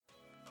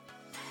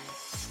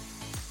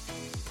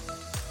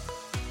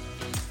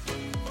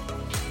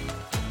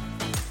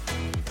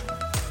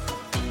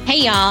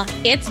Hey y'all,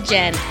 it's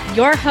Jen,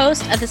 your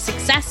host of the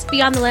Success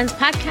Beyond the Lens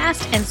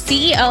podcast and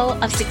CEO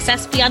of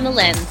Success Beyond the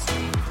Lens,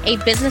 a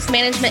business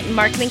management and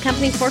marketing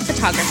company for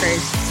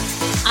photographers.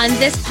 On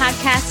this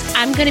podcast,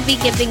 I'm going to be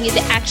giving you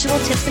the actual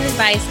tips and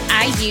advice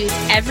I use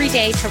every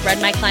day to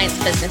run my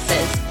clients'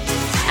 businesses.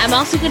 I'm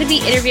also going to be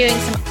interviewing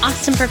some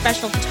awesome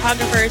professional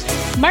photographers,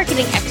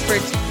 marketing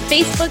experts,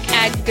 Facebook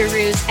ad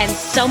gurus, and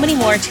so many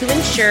more to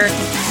ensure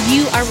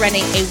you are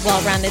running a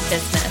well-rounded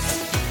business.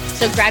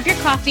 So grab your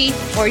coffee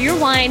or your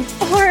wine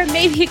or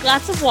maybe a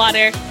glass of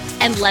water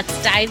and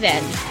let's dive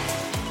in.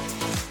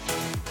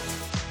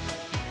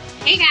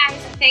 Hey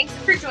guys, thanks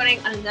for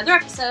joining on another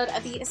episode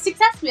of the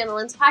Success Beyond the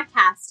Lens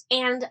podcast.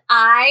 And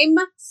I'm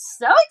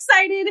so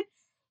excited.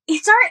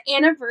 It's our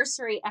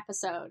anniversary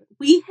episode.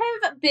 We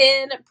have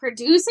been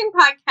producing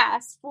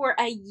podcasts for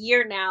a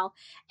year now,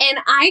 and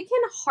I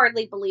can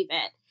hardly believe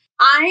it.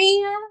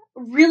 I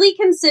really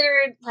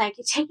considered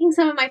taking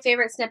some of my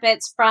favorite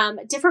snippets from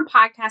different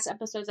podcast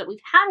episodes that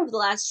we've had over the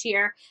last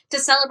year to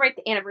celebrate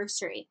the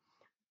anniversary.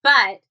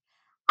 But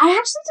I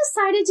actually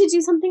decided to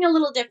do something a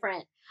little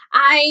different.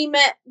 I'm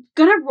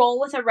going to roll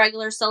with a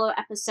regular solo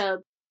episode,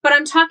 but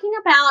I'm talking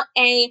about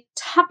a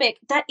topic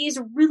that is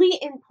really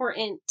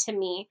important to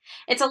me.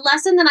 It's a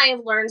lesson that I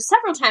have learned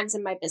several times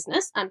in my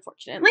business,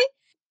 unfortunately,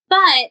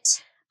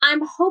 but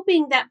I'm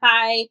hoping that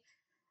by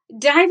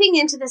diving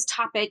into this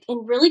topic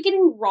and really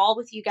getting raw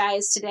with you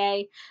guys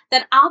today,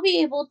 that I'll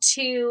be able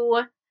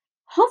to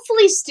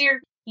hopefully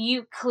steer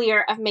you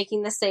clear of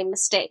making the same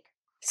mistake.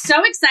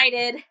 So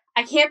excited.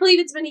 I can't believe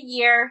it's been a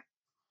year.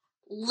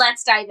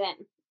 Let's dive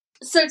in.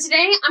 So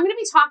today I'm going to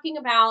be talking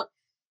about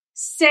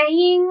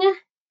saying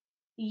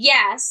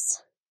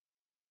yes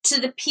to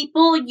the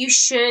people you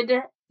should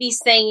be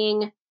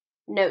saying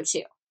no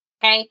to.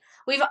 Okay?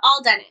 We've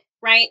all done it,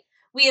 right?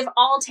 We have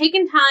all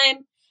taken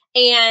time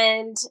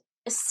and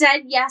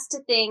said yes to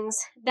things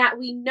that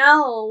we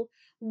know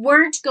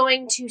weren't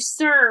going to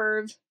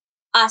serve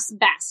us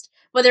best,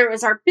 whether it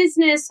was our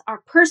business, our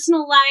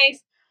personal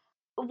life,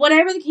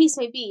 whatever the case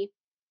may be.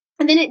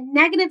 And then it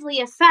negatively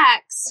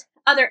affects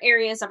other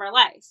areas of our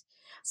life.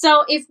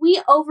 So if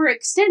we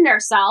overextend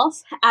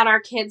ourselves at our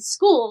kids'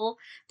 school,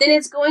 then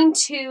it's going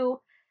to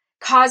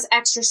cause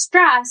extra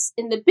stress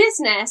in the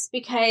business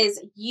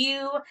because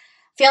you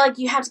feel like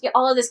you have to get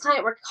all of this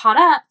client work caught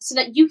up so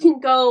that you can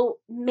go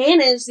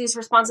manage these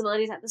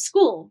responsibilities at the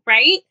school,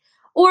 right?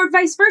 Or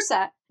vice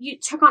versa. You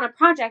took on a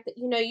project that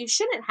you know you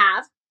shouldn't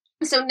have.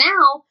 So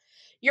now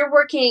you're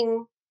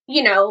working,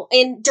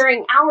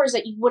 during hours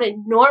that you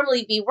wouldn't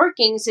normally be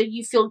working. So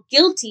you feel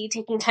guilty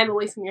taking time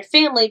away from your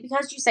family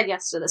because you said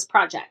yes to this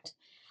project.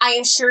 I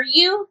assure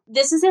you,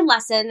 this is a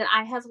lesson that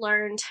I have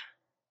learned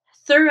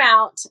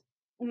throughout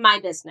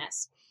my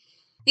business.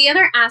 The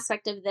other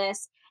aspect of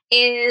this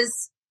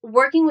is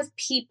working with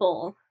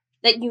people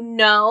that you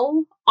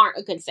know aren't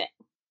a good fit.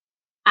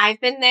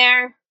 I've been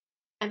there.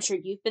 I'm sure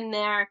you've been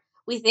there.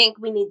 We think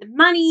we need the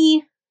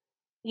money.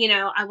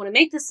 I want to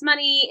make this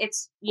money.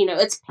 It's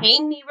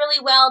paying me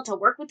really well to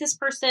work with this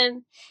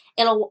person.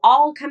 It'll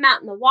all come out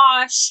in the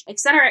wash, et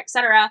cetera, et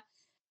cetera.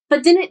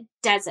 But then it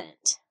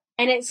doesn't.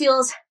 And it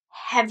feels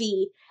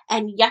heavy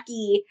and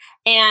yucky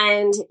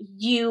and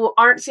you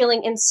aren't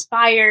feeling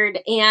inspired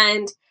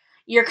and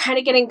you're kind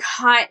of getting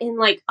caught in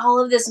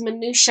all of this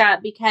minutia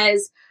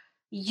because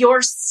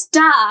you're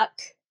stuck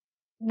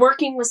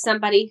working with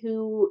somebody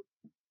who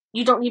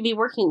you don't need to be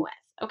working with,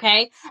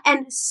 okay?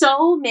 And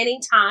so many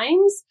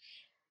times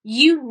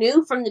you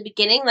knew from the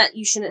beginning that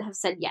you shouldn't have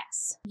said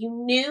yes. You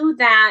knew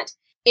that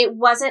it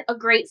wasn't a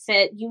great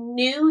fit. You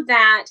knew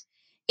that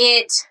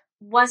it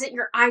wasn't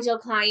your ideal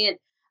client.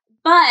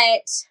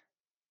 But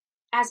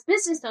as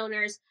business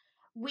owners,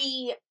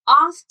 we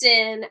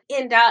often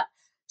end up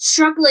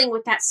struggling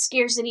with that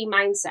scarcity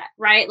mindset,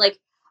 right?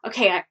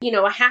 Okay, I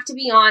have to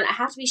be on, I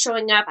have to be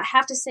showing up, I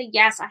have to say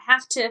yes, I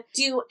have to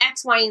do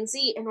X, Y, and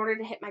Z in order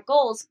to hit my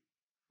goals.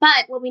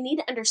 But what we need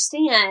to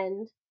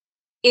understand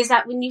is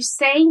that when you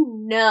say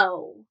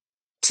no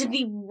to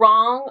the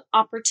wrong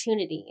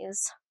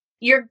opportunities,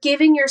 you're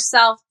giving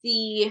yourself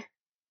the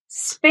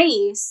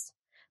space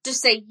to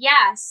say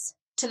yes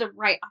to the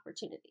right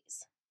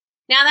opportunities.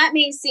 Now that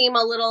may seem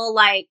a little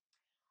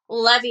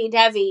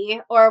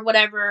lovey-dovey or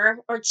whatever,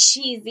 or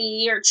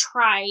cheesy or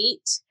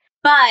trite,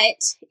 but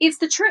it's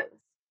the truth.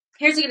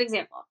 Here's a good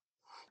example.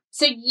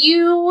 So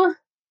you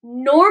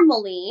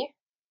normally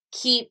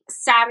keep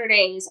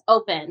Saturdays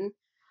open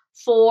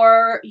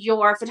for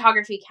your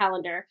photography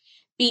calendar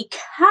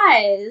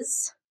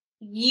because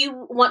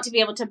you want to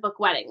be able to book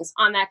weddings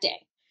on that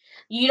day.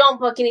 You don't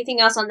book anything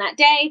else on that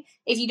day.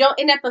 If you don't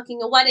end up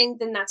booking a wedding,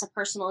 then that's a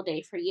personal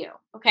day for you.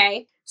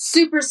 Okay?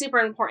 Super, super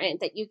important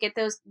that you get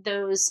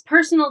those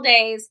personal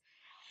days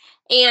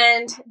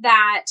and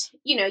that,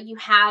 you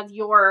have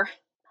your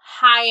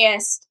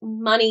highest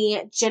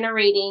money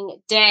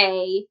generating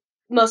day,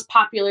 most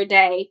popular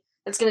day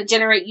that's going to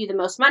generate you the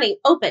most money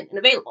open and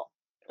available.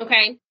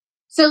 Okay?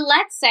 So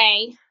let's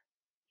say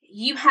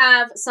you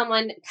have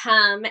someone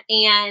come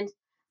and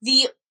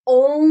the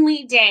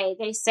only day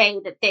they say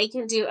that they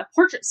can do a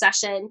portrait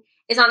session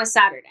is on a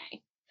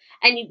Saturday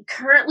and you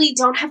currently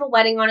don't have a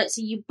wedding on it,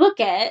 so you book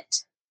it.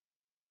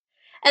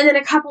 And then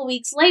a couple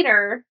weeks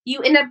later,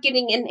 you end up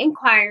getting an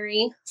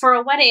inquiry for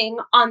a wedding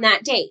on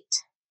that date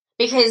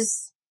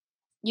because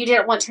you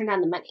didn't want to turn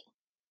down the money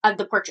of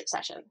the portrait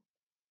session.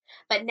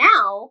 But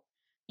now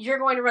you're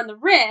going to run the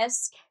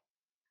risk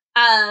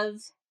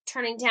of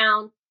turning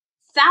down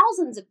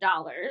thousands of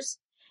dollars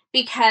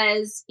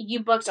because you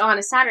booked on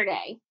a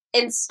Saturday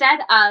instead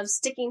of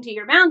sticking to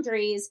your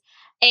boundaries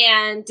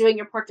and doing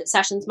your portrait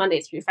sessions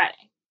Monday through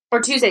Friday or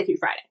Tuesday through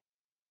Friday.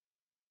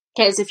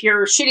 Because if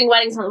you're shooting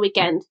weddings on the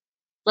weekend,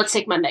 let's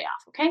take Monday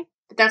off, okay?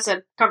 But that's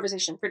a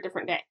conversation for a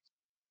different day.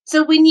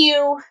 So when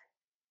you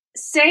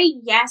say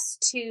yes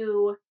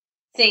to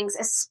things,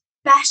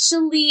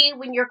 especially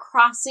when you're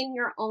crossing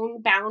your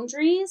own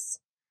boundaries,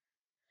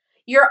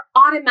 you're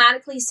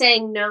automatically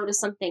saying no to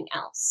something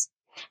else.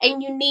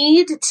 And you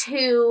need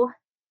to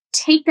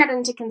take that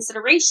into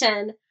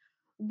consideration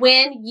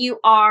when you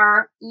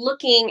are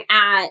looking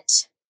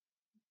at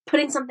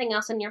putting something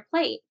else on your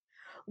plate.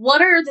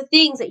 What are the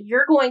things that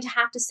you're going to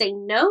have to say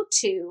no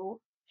to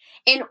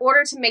in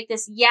order to make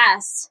this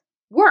yes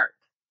work?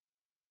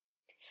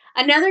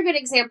 Another good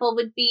example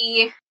would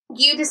be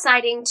you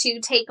deciding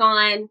to take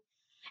on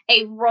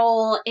a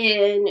role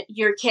in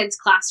your kid's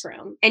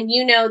classroom, and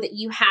you know that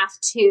you have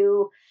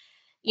to,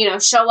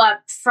 show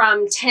up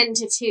from 10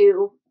 to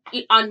 2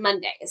 on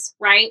Mondays,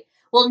 right?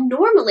 Well,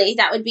 normally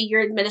that would be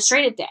your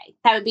administrative day.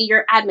 That would be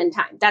your admin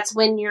time. That's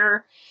when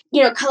you're,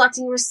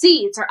 collecting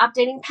receipts or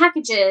updating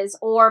packages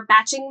or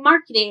batching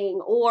marketing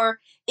or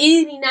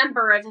any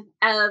number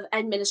of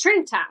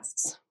administrative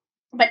tasks.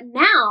 But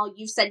now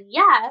you've said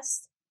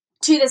yes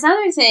to this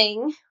other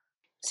thing.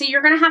 So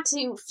you're going to have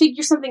to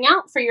figure something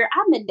out for your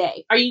admin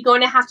day. Are you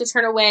going to have to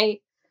turn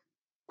away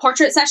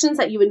portrait sessions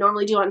that you would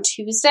normally do on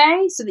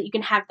Tuesday so that you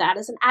can have that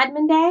as an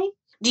admin day?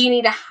 Do you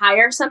need to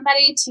hire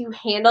somebody to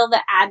handle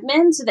the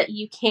admin so that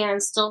you can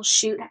still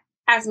shoot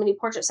as many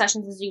portrait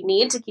sessions as you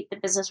need to keep the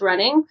business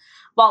running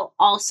while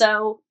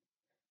also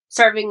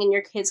serving in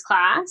your kids'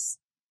 class?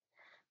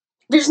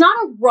 There's not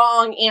a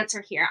wrong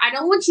answer here. I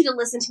don't want you to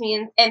listen to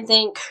me and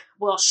think,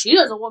 well, she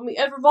doesn't want me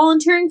ever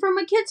volunteering for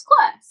my kids'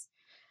 class.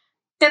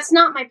 That's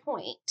not my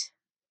point.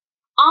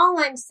 All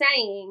I'm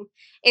saying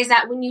is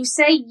that when you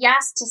say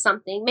yes to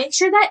something, make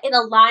sure that it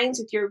aligns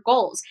with your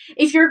goals.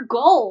 If your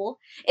goal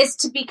is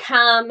to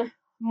become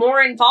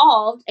more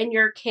involved in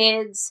your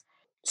kids'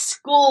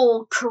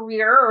 school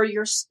career or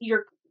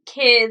your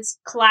kids'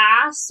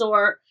 class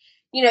or,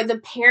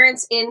 the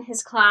parents in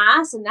his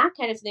class and that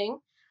kind of thing,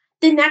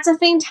 then that's a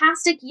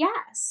fantastic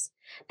yes.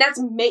 That's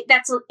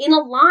in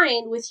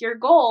line with your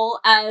goal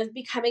of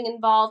becoming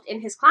involved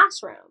in his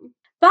classroom.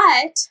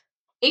 But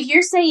if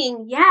you're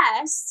saying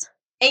yes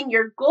and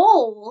your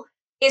goal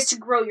is to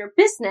grow your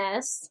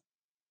business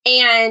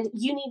and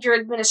you need your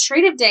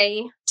administrative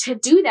day to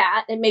do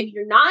that, and maybe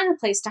you're not in a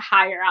place to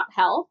hire out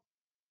help,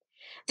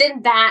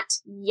 then that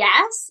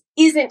yes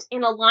isn't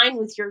in line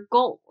with your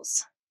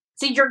goals.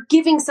 So you're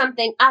giving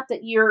something up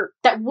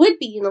that would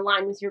be in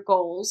line with your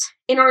goals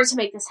in order to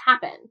make this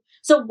happen.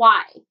 So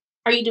why?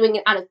 Are you doing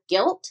it out of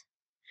guilt?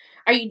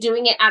 Are you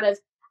doing it out of,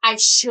 I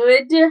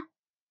should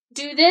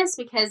do this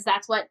because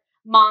that's what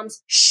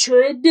moms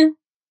should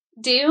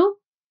do?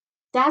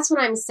 That's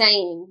what I'm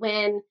saying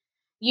when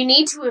you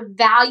need to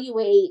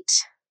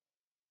evaluate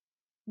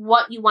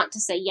what you want to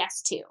say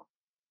yes to.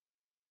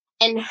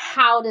 And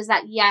how does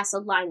that yes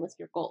align with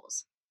your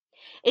goals?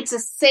 It's the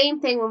same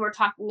thing when we're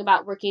talking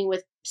about working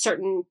with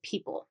certain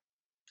people.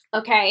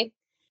 Okay?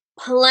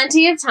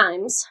 Plenty of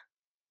times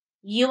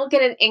you will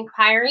get an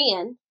inquiry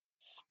in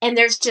and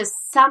there's just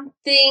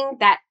something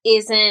that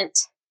isn't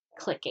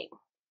clicking.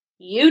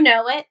 You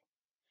know it.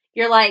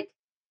 You're like,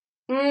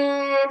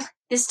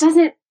 this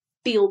doesn't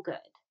feel good.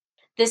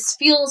 This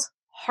feels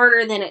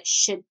harder than it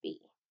should be.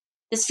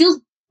 This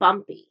feels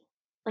bumpy.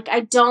 Like,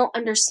 I don't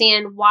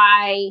understand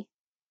why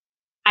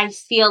I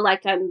feel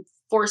like I'm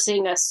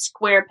forcing a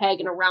square peg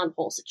in a round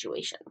hole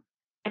situation.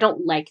 I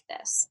don't like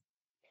this.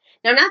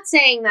 Now, I'm not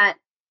saying that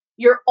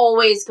you're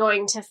always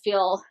going to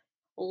feel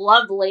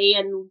lovely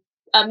and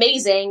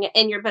amazing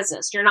in your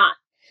business. You're not.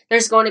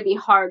 There's going to be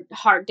hard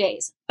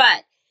days.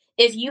 But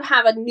if you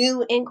have a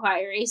new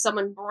inquiry,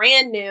 someone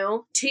brand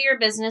new to your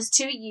business,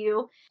 to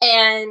you,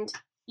 and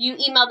you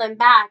email them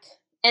back,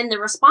 and the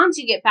response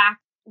you get back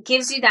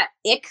gives you that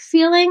ick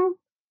feeling,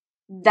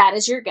 that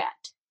is your gut.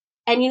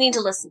 And you need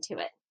to listen to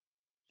it.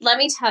 Let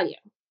me tell you,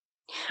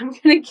 I'm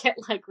going to get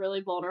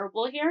really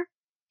vulnerable here.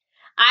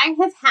 I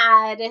have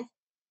had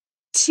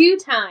 2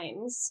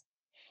 times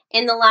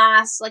in the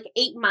last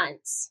 8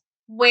 months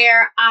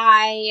where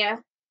I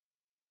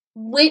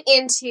went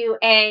into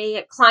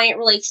a client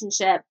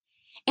relationship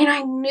and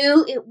I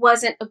knew it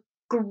wasn't a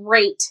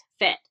great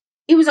fit.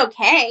 It was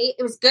okay.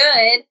 It was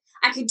good.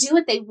 I could do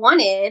what they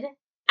wanted.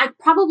 I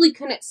probably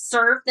couldn't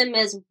serve them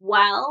as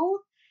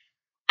well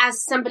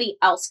as somebody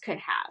else could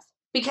have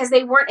because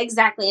they weren't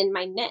exactly in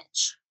my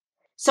niche.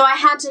 So I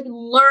had to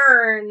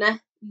learn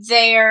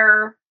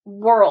their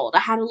world. I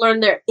had to learn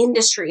their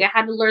industry. I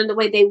had to learn the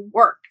way they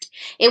worked.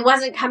 It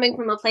wasn't coming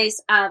from a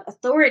place of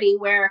authority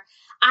where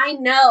I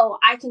know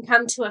I can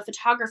come to a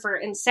photographer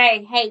and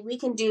say, hey, we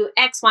can do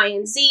X, Y,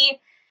 and Z.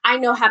 I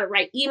know how to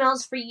write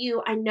emails for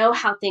you. I know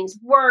how things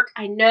work.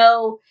 I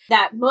know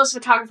that most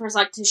photographers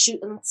like to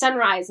shoot in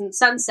sunrise and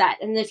sunset.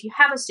 And if you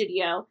have a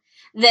studio,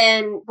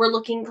 then we're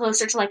looking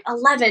closer to like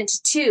 11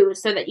 to 2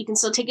 so that you can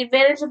still take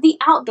advantage of the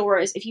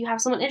outdoors if you have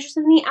someone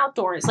interested in the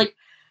outdoors. Like,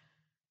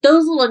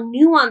 those little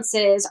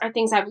nuances are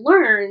things I've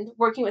learned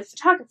working with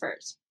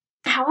photographers.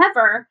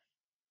 However,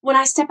 when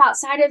I step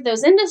outside of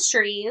those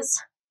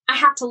industries, I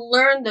have to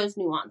learn those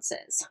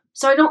nuances.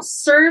 So I don't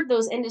serve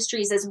those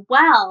industries as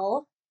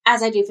well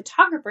as I do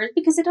photographers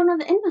because I don't know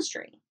the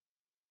industry.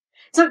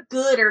 It's not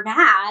good or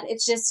bad.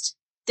 It's just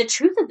the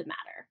truth of the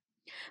matter.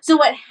 So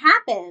what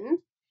happened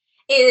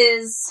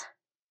is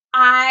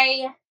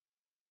I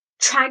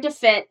tried to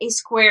fit a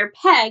square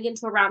peg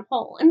into a round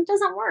hole, and it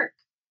doesn't work.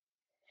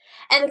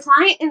 And the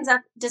client ends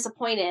up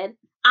disappointed.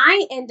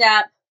 I end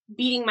up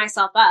beating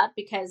myself up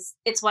because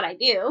it's what I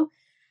do.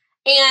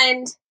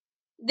 And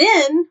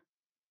then,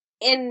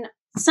 in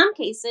some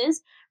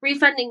cases,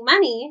 refunding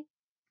money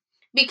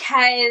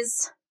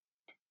because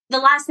the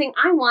last thing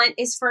I want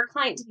is for a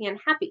client to be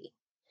unhappy.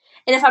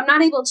 And if I'm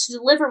not able to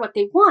deliver what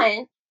they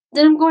want,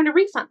 then I'm going to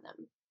refund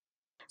them.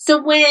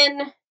 So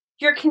when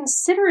you're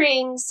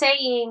considering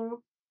saying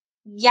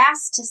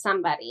yes to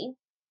somebody,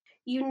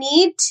 you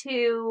need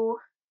to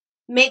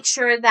make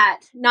sure that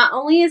not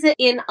only is it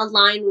in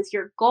align with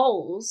your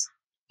goals,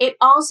 it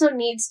also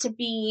needs to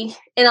be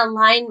in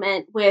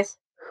alignment with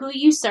who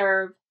you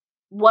serve,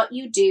 what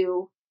you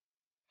do,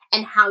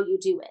 and how you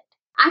do it.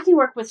 I can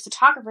work with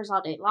photographers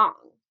all day long.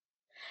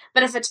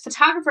 But if a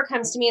photographer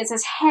comes to me and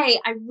says, hey,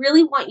 I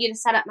really want you to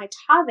set up my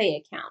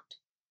Tave account,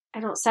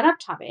 I don't set up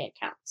Tave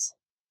accounts.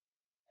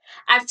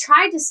 I've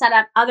tried to set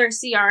up other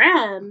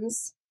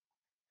CRMs,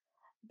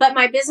 but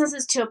my business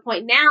is to a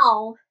point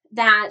now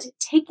that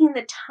taking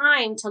the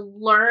time to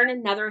learn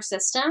another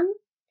system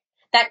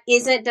that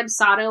isn't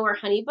Dubsado or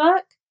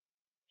Honeybook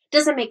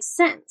doesn't make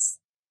sense.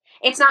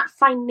 It's not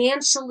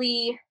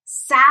financially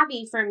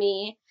savvy for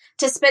me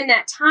to spend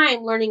that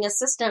time learning a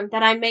system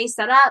that I may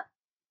set up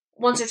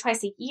once or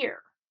twice a year.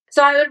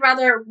 So I would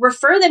rather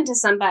refer them to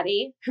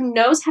somebody who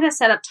knows how to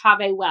set up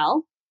Tave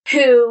well,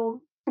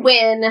 who,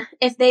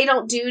 if they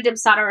don't do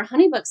Dubsado or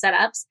Honeybook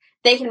setups,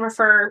 they can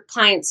refer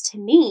clients to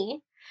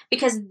me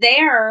because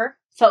their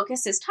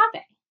focus is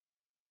Tave.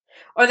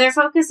 Or their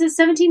focus is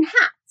 17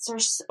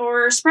 Hats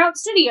or Sprout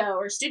Studio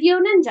or Studio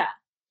Ninja.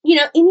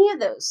 Any of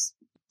those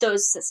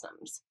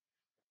systems.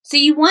 So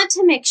you want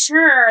to make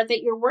sure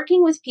that you're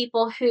working with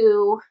people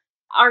who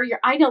are your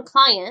ideal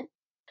client,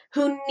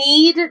 who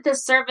need the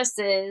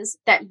services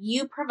that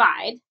you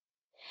provide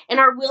and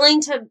are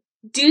willing to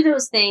do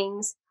those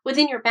things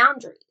within your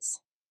boundaries.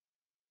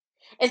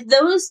 If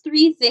those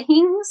 3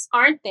 things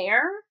aren't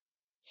there,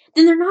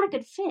 then they're not a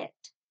good fit.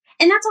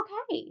 And that's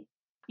okay.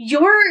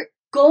 Your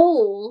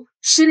goal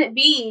shouldn't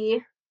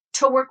be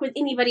to work with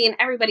anybody and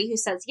everybody who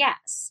says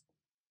yes.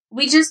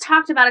 We just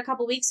talked about a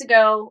couple weeks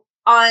ago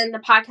on the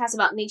podcast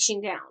about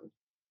niching down.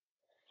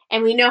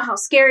 And we know how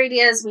scary it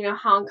is. We know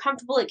how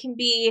uncomfortable it can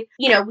be.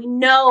 We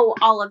know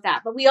all of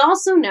that. But we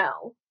also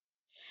know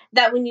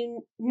that when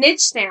you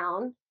niche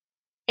down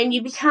and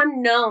you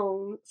become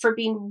known for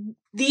being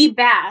the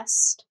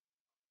best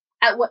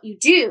at what you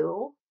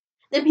do,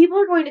 then people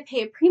are going to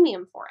pay a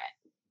premium for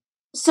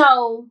it.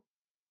 So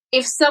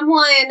if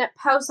someone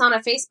posts on a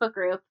Facebook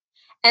group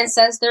and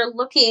says they're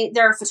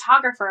a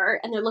photographer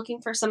and they're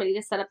looking for somebody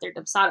to set up their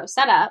Dubsado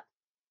setup,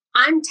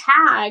 I'm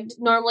tagged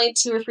normally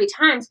 2 or 3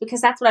 times because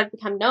that's what I've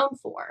become known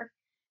for.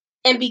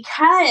 And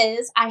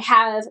because I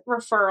have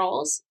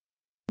referrals,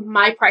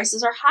 my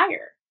prices are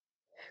higher.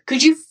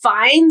 Could you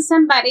find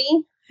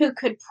somebody who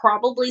could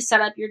probably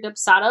set up your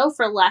Dubsado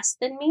for less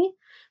than me?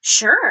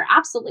 Sure,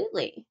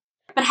 absolutely.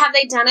 But have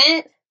they done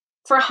it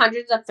for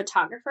hundreds of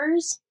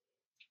photographers?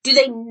 Do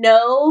they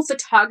know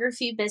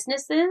photography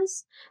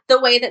businesses the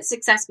way that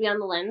Success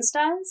Beyond the Lens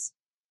does?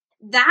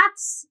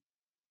 That's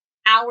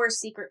our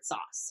secret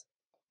sauce.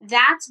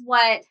 That's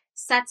what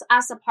sets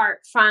us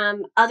apart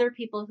from other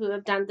people who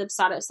have done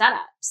Dubsado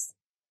setups.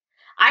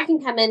 I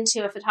can come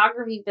into a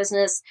photography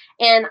business,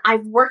 and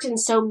I've worked in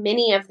so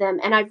many of them,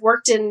 and I've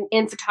worked in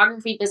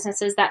photography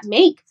businesses that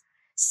make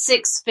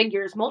 6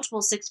 figures,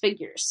 multiple 6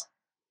 figures.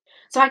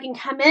 So I can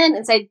come in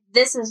and say,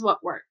 this is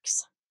what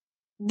works.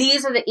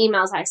 These are the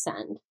emails I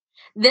send.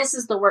 This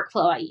is the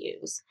workflow I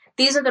use.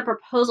 These are the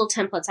proposal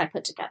templates I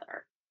put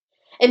together.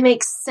 It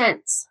makes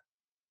sense.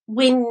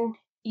 When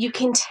you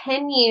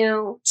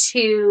continue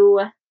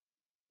to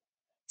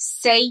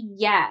say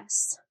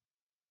yes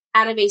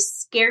out of a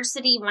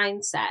scarcity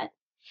mindset,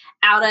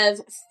 out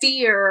of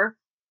fear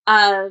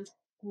of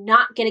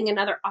not getting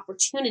another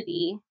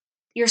opportunity,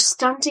 you're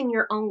stunting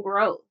your own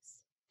growth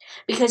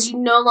because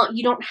you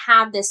don't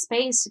have this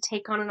space to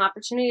take on an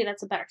opportunity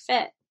that's a better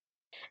fit.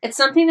 It's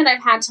something that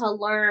I've had to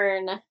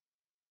learn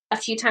a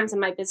few times in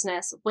my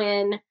business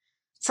when,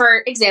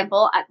 for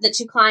example, the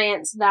 2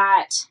 clients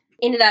that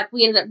ended up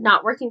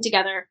not working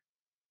together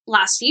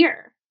last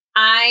year.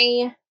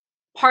 I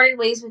parted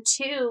ways with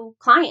 2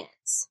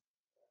 clients.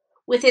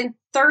 Within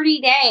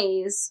 30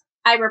 days,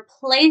 I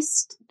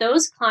replaced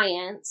those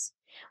clients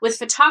with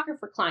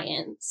photographer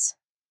clients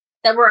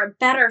that were a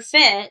better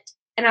fit,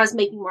 and I was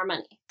making more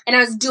money. And I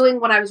was doing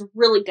what I was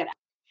really good at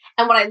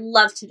and what I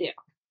love to do.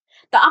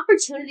 The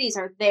opportunities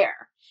are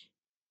there.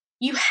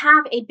 You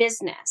have a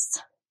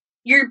business.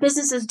 Your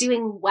business is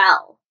doing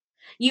well.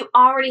 You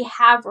already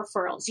have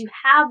referrals. You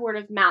have word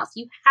of mouth.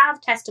 You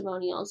have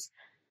testimonials.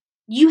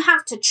 You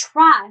have to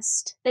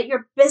trust that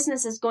your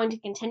business is going to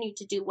continue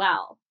to do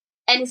well.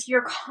 And if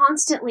you're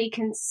constantly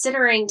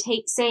considering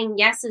saying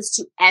yeses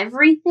to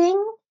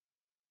everything,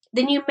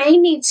 then you may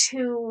need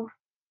to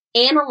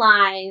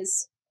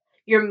analyze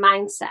your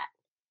mindset.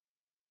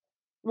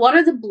 What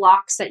are the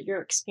blocks that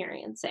you're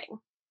experiencing?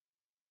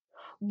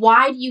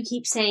 Why do you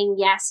keep saying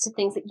yes to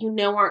things that you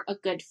know aren't a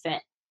good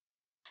fit?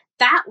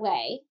 That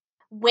way,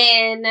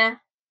 when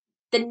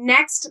the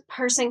next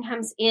person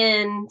comes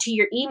in to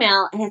your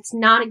email and it's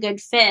not a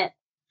good fit,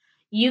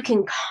 you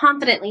can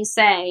confidently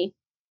say,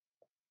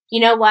 you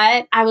know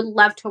what? I would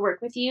love to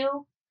work with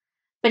you,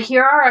 but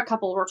here are a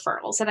couple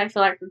referrals that I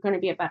feel like are going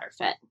to be a better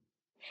fit.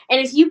 And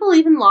if you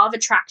believe in law of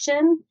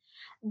attraction,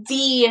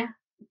 the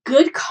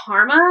good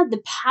karma,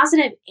 the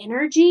positive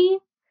energy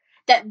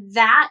that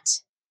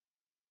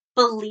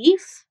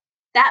belief,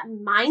 that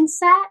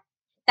mindset,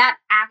 that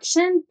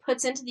action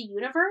puts into the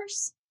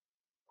universe,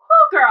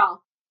 whoo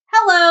girl,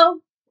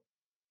 hello.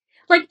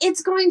 Like,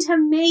 it's going to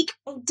make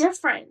a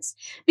difference,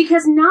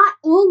 because not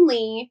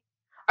only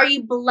are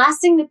you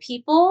blessing the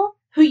people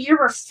who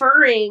you're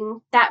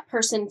referring that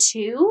person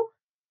to,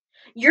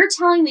 you're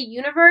telling the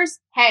universe,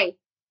 hey,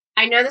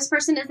 I know this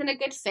person isn't a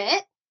good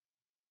fit.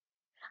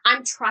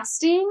 I'm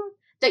trusting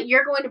that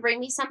you're going to bring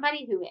me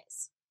somebody who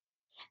is.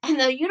 And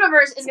the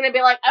universe is going to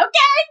be like, okay,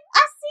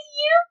 I see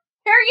you.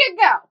 Here you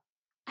go.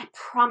 I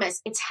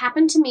promise, it's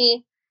happened to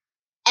me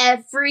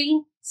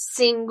every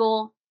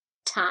single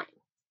time.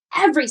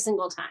 Every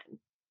single time.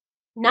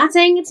 I'm not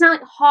saying it's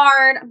not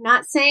hard. I'm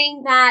not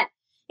saying that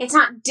it's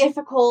not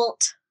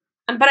difficult.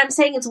 But I'm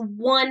saying it's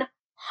 100%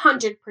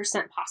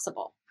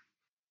 possible.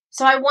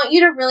 So I want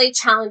you to really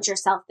challenge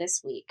yourself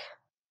this week.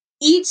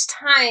 Each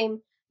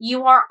time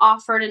you are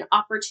offered an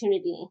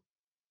opportunity,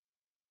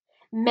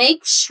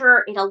 make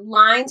sure it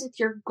aligns with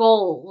your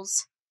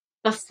goals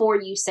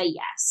before you say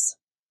yes.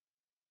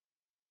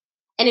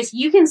 And if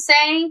you can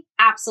say,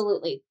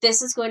 absolutely,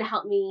 this is going to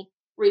help me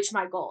reach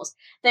my goals,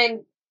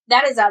 then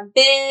that is a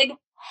big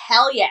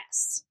hell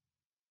yes.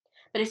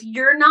 But if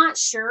you're not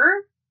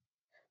sure,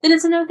 then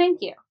it's a no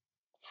thank you.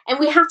 And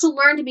we have to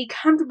learn to be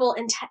comfortable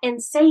in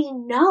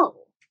saying no.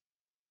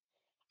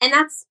 And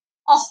that's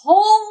a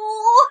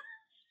whole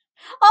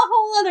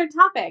other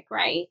topic,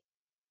 right?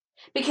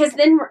 Because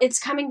then it's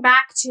coming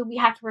back to, we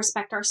have to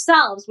respect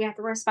ourselves. We have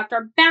to respect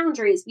our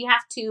boundaries. We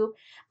have to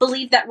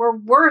believe that we're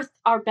worth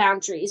our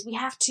boundaries. We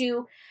have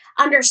to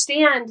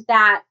understand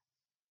that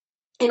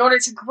in order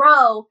to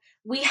grow,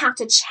 we have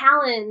to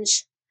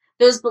challenge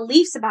those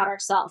beliefs about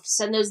ourselves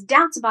and those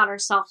doubts about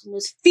ourselves and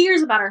those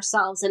fears about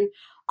ourselves and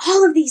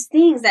all of these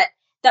things that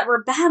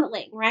we're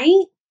battling,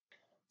 right?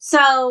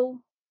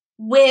 So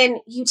when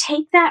you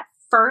take that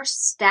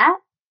first step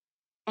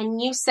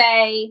and you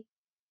say,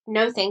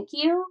 no, thank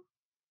you,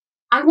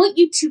 I want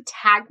you to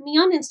tag me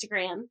on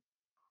Instagram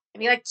and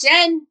be like,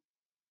 Jen,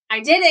 I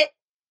did it.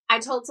 I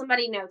told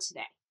somebody no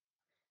today.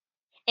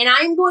 And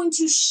I'm going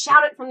to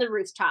shout it from the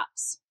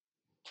rooftops.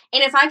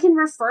 And if I can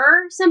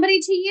refer somebody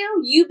to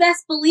you, you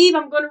best believe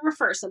I'm going to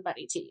refer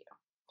somebody to you,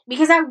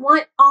 because I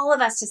want all of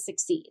us to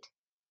succeed.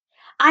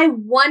 I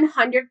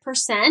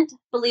 100%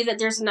 believe that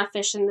there's enough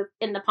fish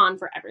in the pond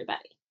for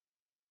everybody.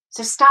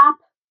 So stop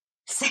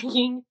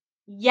saying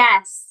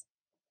yes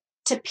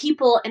to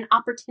people and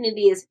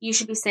opportunities you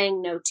should be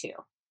saying no to.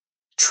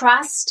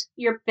 Trust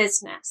your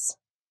business.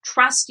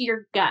 Trust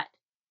your gut.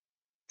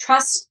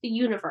 Trust the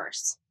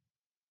universe.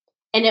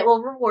 And it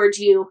will reward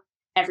you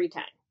every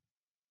time.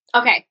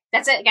 Okay,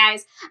 that's it,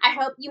 guys. I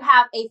hope you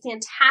have a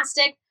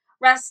fantastic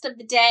rest of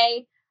the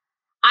day.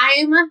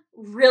 I'm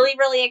really,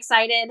 really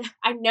excited.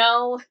 I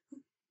know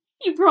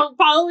you'll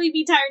probably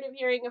be tired of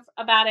hearing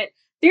about it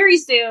very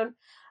soon,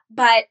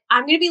 but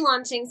I'm going to be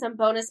launching some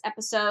bonus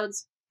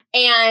episodes,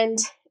 and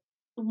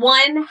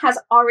one has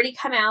already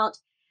come out.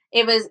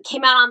 It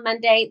came out on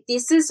Monday.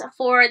 This is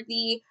for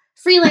the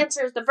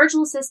freelancers, the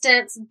virtual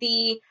assistants,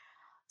 the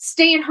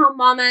stay-at-home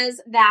mamas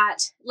that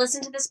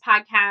listen to this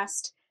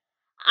podcast.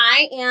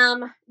 I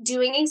am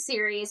doing a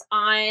series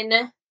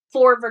on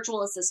 4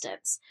 virtual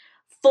assistants,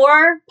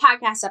 4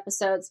 podcast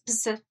episodes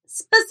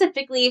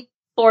specifically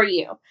for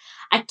you.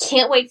 I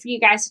can't wait for you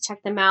guys to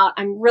check them out.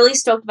 I'm really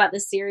stoked about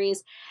this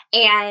series,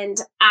 and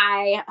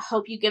I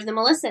hope you give them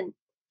a listen.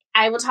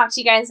 I will talk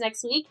to you guys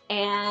next week,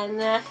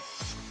 and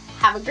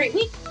have a great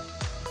week.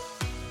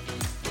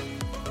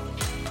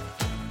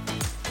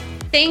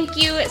 Thank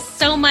you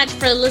so much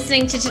for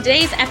listening to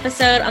today's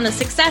episode on the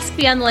Success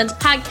Beyond the Lens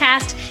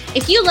podcast.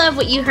 If you love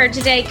what you heard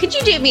today, could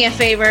you do me a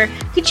favor?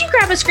 Could you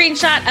grab a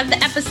screenshot of the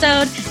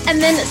episode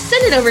and then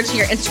send it over to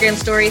your Instagram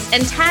stories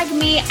and tag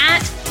me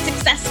at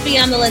Success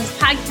Beyond the Lens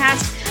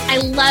podcast? I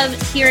love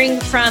hearing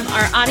from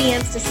our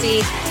audience to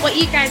see what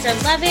you guys are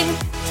loving.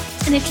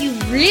 And if you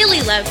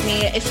really love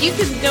me, if you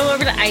could go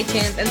over to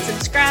iTunes and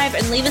subscribe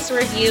and leave us a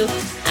review,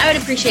 I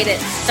would appreciate it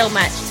so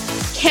much.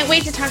 Can't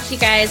wait to talk to you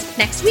guys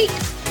next week.